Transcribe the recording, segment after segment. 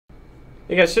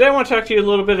Hey guys, today I want to talk to you a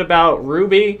little bit about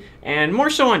Ruby and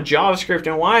more so on JavaScript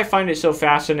and why I find it so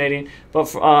fascinating. But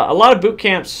for, a lot of boot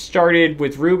camps started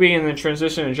with Ruby and then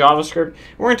transitioned to JavaScript.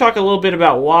 We're going to talk a little bit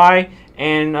about why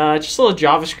and just a little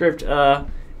JavaScript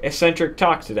eccentric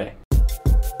talk today.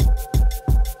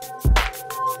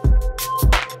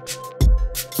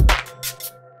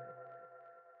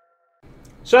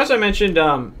 So as I mentioned,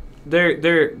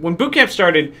 when boot camp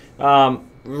started,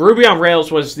 Ruby on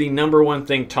Rails was the #1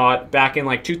 thing taught back in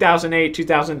like 2008,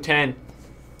 2010,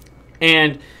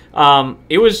 and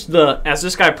it was as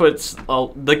this guy puts,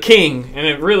 the king, and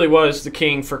it really was the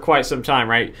king for quite some time,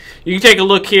 right? You can take a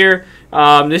look here.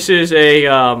 This is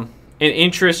an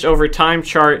interest over time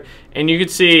chart, and you can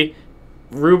see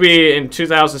Ruby in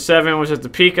 2007 was at the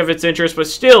peak of its interest, but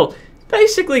still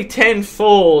basically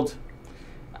tenfold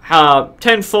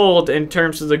in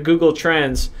terms of the Google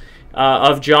Trends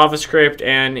of JavaScript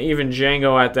and even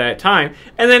Django at that time.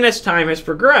 And then as time has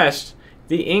progressed,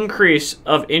 the increase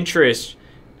of interest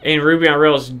in Ruby on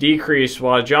Rails decreased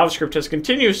while JavaScript has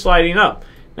continued sliding up.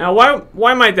 Now,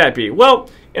 why might that be? Well,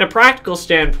 in a practical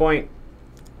standpoint,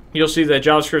 you'll see that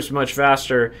JavaScript is much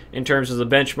faster in terms of the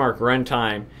benchmark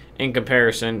runtime in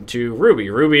comparison to Ruby.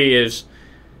 Ruby is,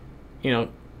 I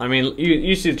mean,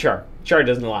 you see the chart. Chart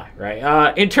doesn't lie,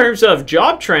 right? In terms of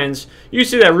job trends, you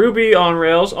see that Ruby on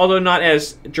Rails, although not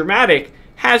as dramatic,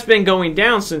 has been going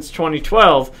down since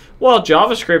 2012, while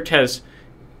JavaScript has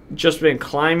just been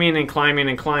climbing and climbing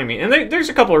and climbing. And there's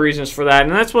a couple of reasons for that,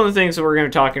 and that's one of the things that we're going to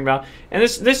be talking about. And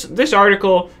this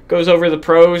article goes over the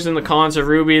pros and the cons of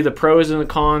Ruby, the pros and the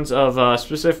cons of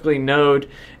specifically Node,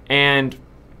 and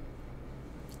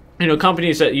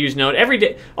companies that use Node every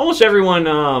day. Almost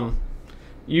everyone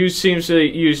seems to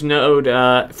use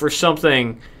Node for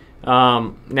something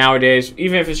nowadays,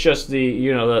 even if it's just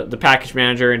the package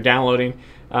manager and downloading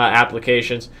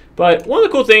applications. But one of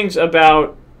the cool things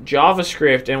about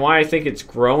JavaScript and why I think it's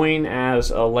growing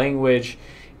as a language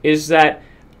is that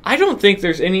I don't think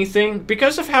there's anything,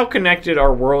 because of how connected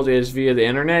our world is via the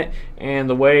internet and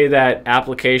the way that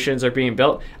applications are being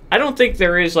built, I don't think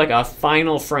there is like a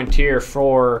final frontier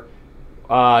for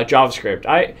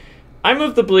JavaScript. I'm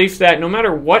of the belief that no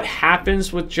matter what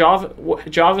happens with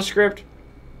JavaScript,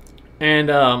 and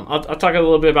I'll talk a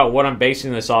little bit about what I'm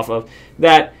basing this off of,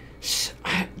 that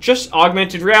just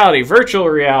augmented reality, virtual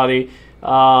reality,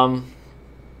 blockchain,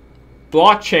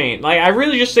 like I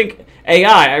really just think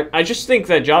AI, I just think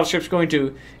that JavaScript's going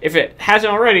to, if it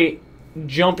hasn't already,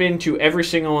 jump into every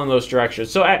single one of those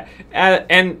directions. So,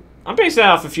 and I'm basing that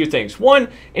off a few things. One,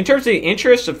 in terms of the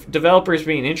interest of developers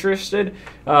being interested,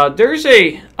 there's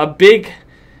a big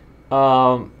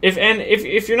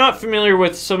if you're not familiar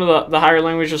with some of the higher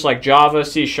languages like Java,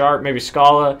 C#, maybe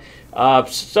Scala,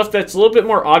 stuff that's a little bit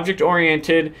more object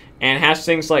oriented and has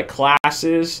things like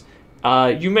classes,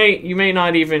 you may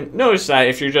not even notice that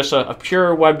if you're just a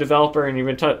pure web developer and you've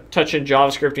been touching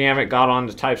JavaScript, you haven't got on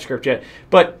to TypeScript yet.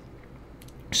 But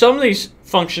some of these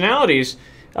functionalities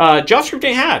JavaScript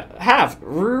didn't have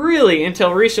really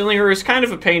until recently, or it's kind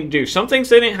of a pain to do. Some things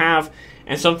they didn't have,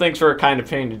 and some things were kind of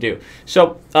pain to do.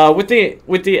 So with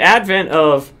the advent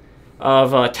of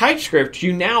TypeScript,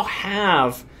 you now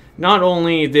have not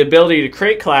only the ability to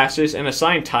create classes and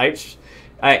assign types,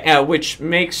 which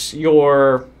makes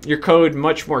your code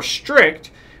much more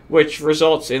strict, which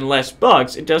results in less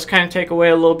bugs. It does kind of take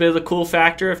away a little bit of the cool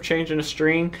factor of changing a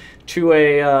string to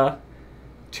a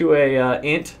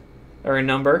int or a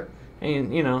number.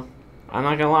 And I'm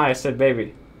not gonna lie, I said,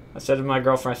 baby, I said to my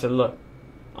girlfriend, I said, look,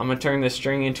 I'm gonna turn this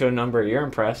string into a number. You're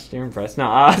impressed. No,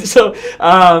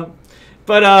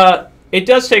 but it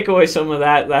does take away some of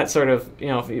that sort of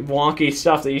wonky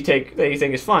stuff that you think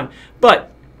is fun. But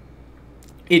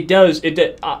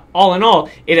all in all,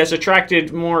 it has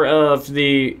attracted more of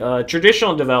the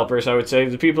traditional developers, I would say,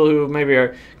 the people who maybe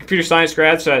are computer science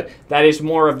grads, so that is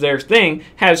more of their thing,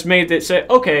 has made it say,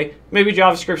 okay, maybe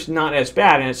JavaScript's not as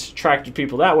bad, and it's attracted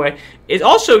people that way. It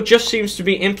also just seems to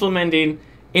be implementing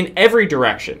in every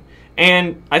direction.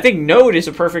 And I think Node is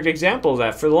a perfect example of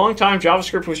that. For a long time,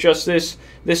 JavaScript was just this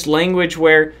language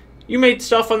where you made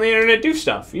stuff on the internet do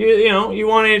stuff. You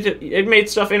wanted it made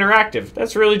stuff interactive.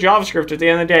 That's really JavaScript at the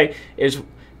end of the day, is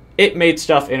it made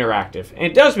stuff interactive. And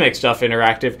it does make stuff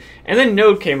interactive. And then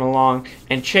Node came along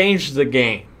and changed the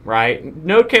game, right?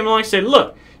 Node came along and said,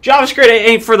 look, JavaScript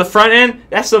ain't for the front end.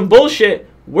 That's some bullshit.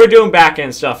 We're doing back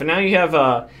end stuff. And now you have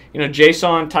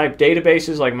JSON type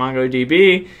databases like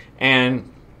MongoDB, and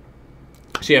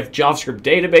so you have JavaScript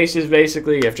databases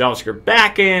basically, you have JavaScript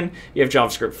backend, you have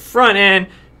JavaScript front end.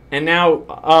 And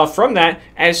now from that,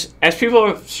 as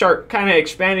people start kind of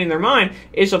expanding their mind,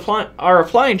 are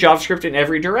applying JavaScript in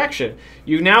every direction.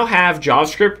 You now have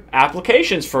JavaScript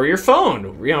applications for your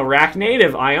phone. You know, React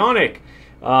Native, Ionic.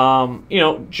 You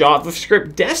know,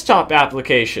 JavaScript desktop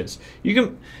applications. You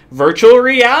can virtual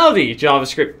reality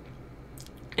JavaScript.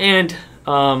 And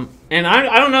I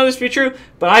don't know this to be true,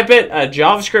 but I bet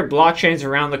JavaScript blockchain's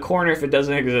around the corner if it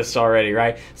doesn't exist already,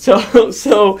 right?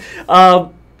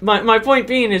 My point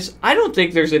being is I don't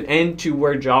think there's an end to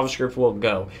where JavaScript will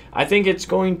go. I think it's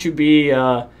going to be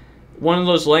one of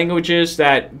those languages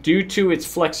that, due to its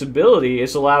flexibility,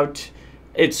 is allowed to,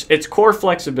 its core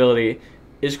flexibility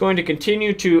is going to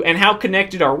continue to, and how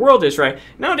connected our world is, right?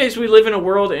 Nowadays we live in a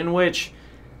world in which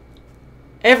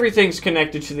everything's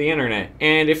connected to the internet,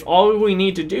 and if all we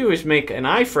need to do is make an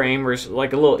iframe or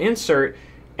like a little insert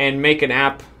and make an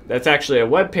app that's actually a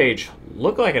web page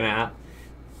look like an app,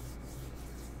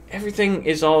 everything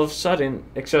is all of a sudden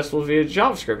accessible via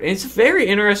JavaScript. And it's a very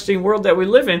interesting world that we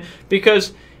live in,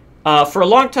 because for a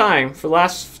long time, for the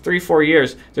last 3-4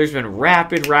 years, there's been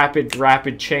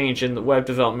rapid change in the web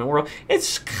development world.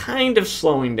 It's kind of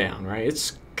slowing down, right?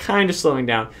 It's kind of slowing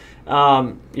down.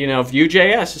 You know,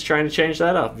 Vue.js is trying to change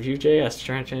that up. Vue.js is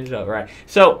trying to change it up, right?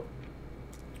 So,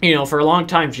 you know, for a long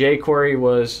time, jQuery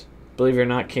was, believe it or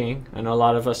not, king. I know a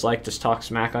lot of us like to talk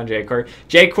smack on jQuery.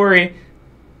 jQuery,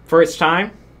 for its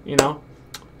time, you know,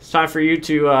 it's time for you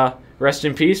to rest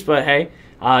in peace, but hey,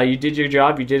 you did your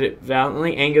job, you did it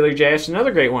valiantly. AngularJS,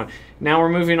 another great one. Now we're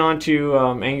moving on to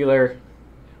Angular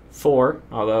 4,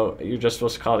 although you're just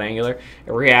supposed to call it Angular,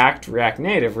 React, React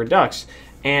Native, Redux,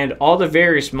 and all the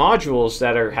various modules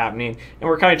that are happening. And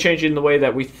we're kind of changing the way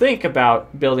that we think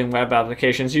about building web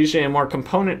applications, using a more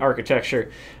component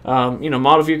architecture, you know,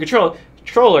 model view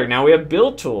controller. Now we have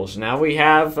build tools. Now we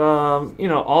have, you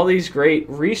know, all these great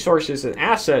resources and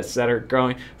assets that are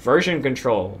growing, version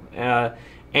control.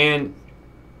 And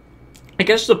I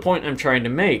guess the point I'm trying to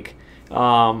make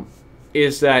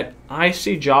is that I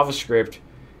see JavaScript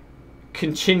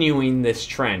continuing this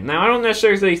trend. Now, I don't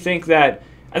necessarily think that,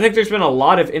 I think there's been a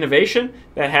lot of innovation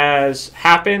that has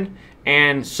happened,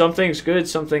 and something's good,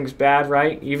 something's bad,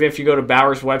 right? Even if you go to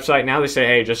Bower's website now, they say,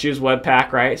 hey, just use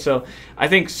Webpack, right? So I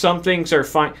think some things are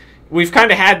fine. We've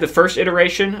kind of had the first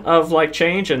iteration of like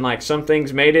change, and like some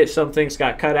things made it, some things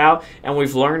got cut out, and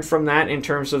we've learned from that in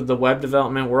terms of the web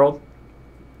development world.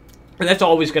 And that's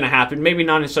always going to happen, maybe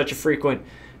not in such a frequent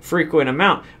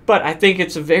amount, but I think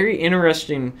it's a very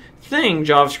interesting thing,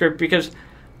 JavaScript, because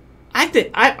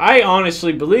I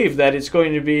honestly believe that it's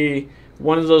going to be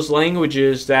one of those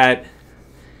languages that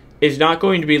is not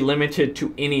going to be limited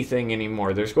to anything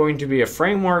anymore. There's going to be a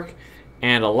framework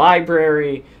and a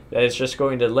library that is just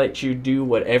going to let you do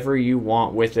whatever you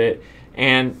want with it.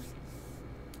 And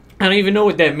I don't even know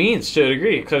what that means to a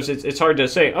degree, because it's hard to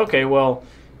say, okay, well,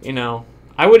 you know,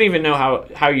 I wouldn't even know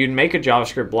how you'd make a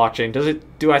JavaScript blockchain.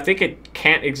 Do I think it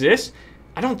can't exist?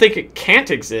 I don't think it can't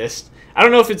exist. I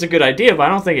don't know if it's a good idea, but I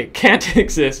don't think it can't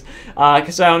exist,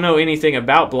 because I don't know anything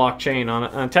about blockchain on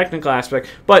a technical aspect.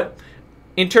 But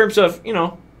in terms of, you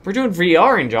know, we're doing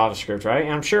VR in JavaScript, right?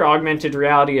 And I'm sure augmented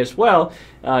reality as well,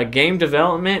 game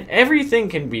development, everything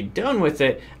can be done with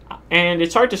it. And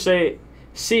it's hard to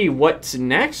see what's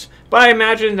next, but I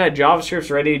imagine that JavaScript's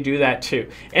ready to do that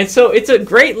too. And so it's a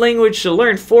great language to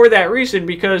learn for that reason,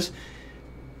 because,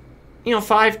 you know,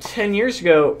 5-10 years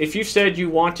ago, if you said you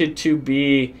wanted to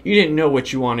be, you didn't know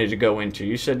what you wanted to go into.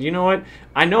 You said, you know what,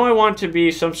 I know I want to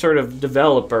be some sort of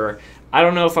developer. I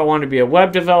don't know if I want to be a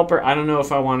web developer. I don't know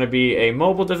if I want to be a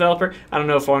mobile developer. I don't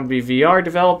know if I want to be a VR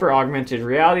developer, augmented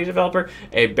reality developer,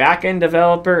 a back-end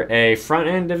developer, a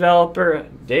front-end developer, a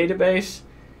database.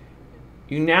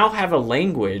 You now have a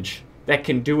language that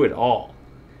can do it all.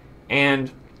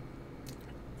 And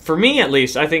for me, at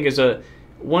least, I think is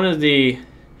one of the,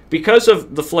 because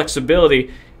of the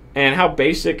flexibility and how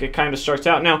basic it kind of starts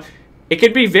out. Now, it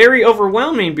could be very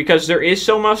overwhelming because there is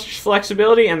so much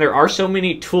flexibility, and there are so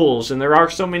many tools, and there are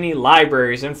so many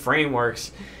libraries and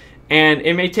frameworks, and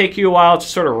it may take you a while to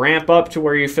sort of ramp up to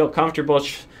where you feel comfortable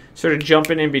sort of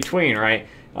jumping in between, right?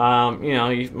 You know,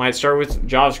 you might start with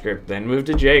JavaScript, then move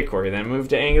to jQuery, then move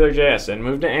to AngularJS, then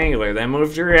move to Angular, then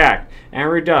move to React and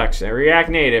Redux and React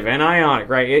Native and Ionic,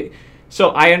 right? So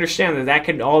I understand that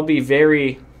can all be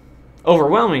very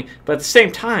overwhelming, but at the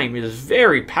same time, it is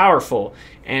very powerful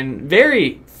and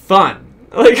very fun.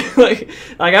 Like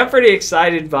I'm pretty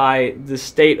excited by the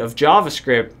state of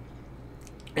JavaScript,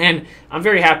 and I'm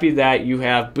very happy that you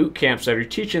have boot camps that are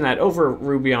teaching that over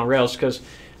Ruby on Rails, because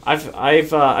I've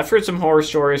heard some horror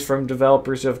stories from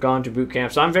developers who have gone to boot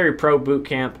camps. I'm very pro boot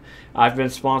camp. I've been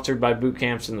sponsored by boot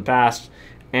camps in the past,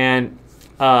 and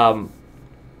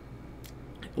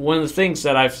one of the things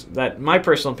that my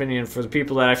personal opinion for the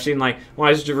people that I've seen, like when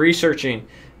I was researching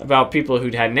about people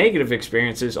who'd had negative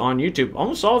experiences on YouTube,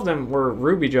 almost all of them were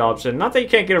Ruby jobs. And not that you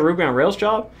can't get a Ruby on Rails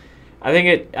job. I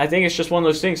think it's just one of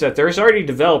those things that there's already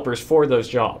developers for those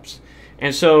jobs,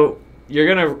 and so you're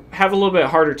gonna have a little bit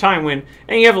harder time and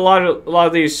you have a lot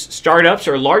of these startups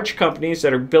or large companies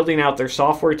that are building out their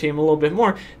software team a little bit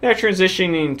more. They're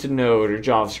transitioning to Node or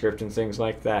JavaScript and things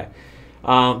like that.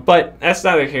 But that's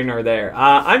neither here nor there.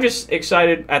 I'm just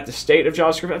excited at the state of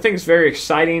JavaScript. I think it's very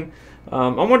exciting.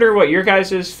 I'm wondering what your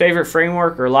guys' favorite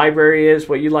framework or library is,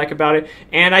 what you like about it.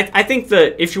 And I think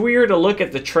that if we were to look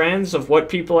at the trends of what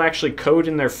people actually code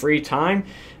in their free time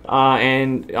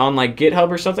and on like GitHub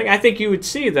or something, I think you would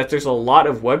see that there's a lot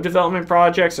of web development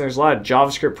projects and there's a lot of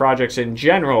JavaScript projects in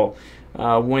general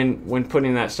when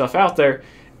putting that stuff out there.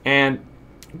 And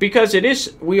because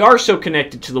we are so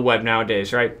connected to the web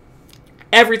nowadays, right?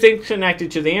 Everything's connected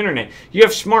to the internet. You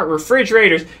have smart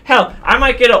refrigerators. Hell, I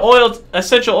might get an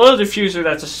essential oil diffuser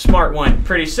that's a smart one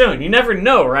pretty soon. You never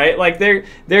know, right? Like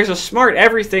there's a smart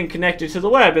everything connected to the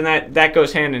web, and that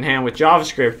goes hand in hand with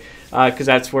JavaScript because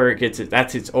that's where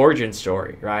that's its origin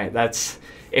story, right?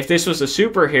 If this was a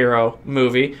superhero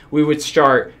movie, we would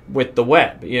start with the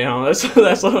web. You know, that's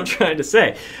what I'm trying to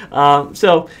say.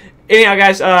 So. Anyhow,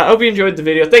 guys, I hope you enjoyed the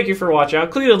video. Thank you for watching. I'll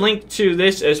include a link to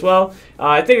this as well.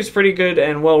 I think it's a pretty good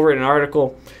and well-written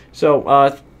article. So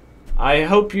I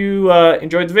hope you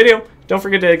enjoyed the video. Don't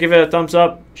forget to give it a thumbs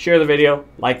up, share the video,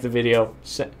 like the video.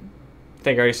 I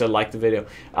think I already said like the video.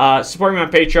 Support me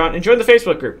on Patreon, and join the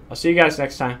Facebook group. I'll see you guys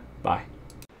next time. Bye.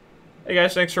 Hey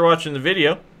guys, thanks for watching the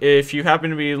video. If you happen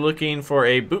to be looking for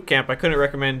a bootcamp, I couldn't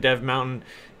recommend Dev Mountain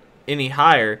any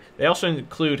higher. They also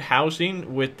include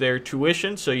housing with their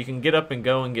tuition, so you can get up and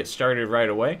go and get started right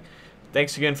away.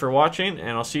 Thanks again for watching,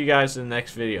 and I'll see you guys in the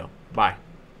next video. Bye.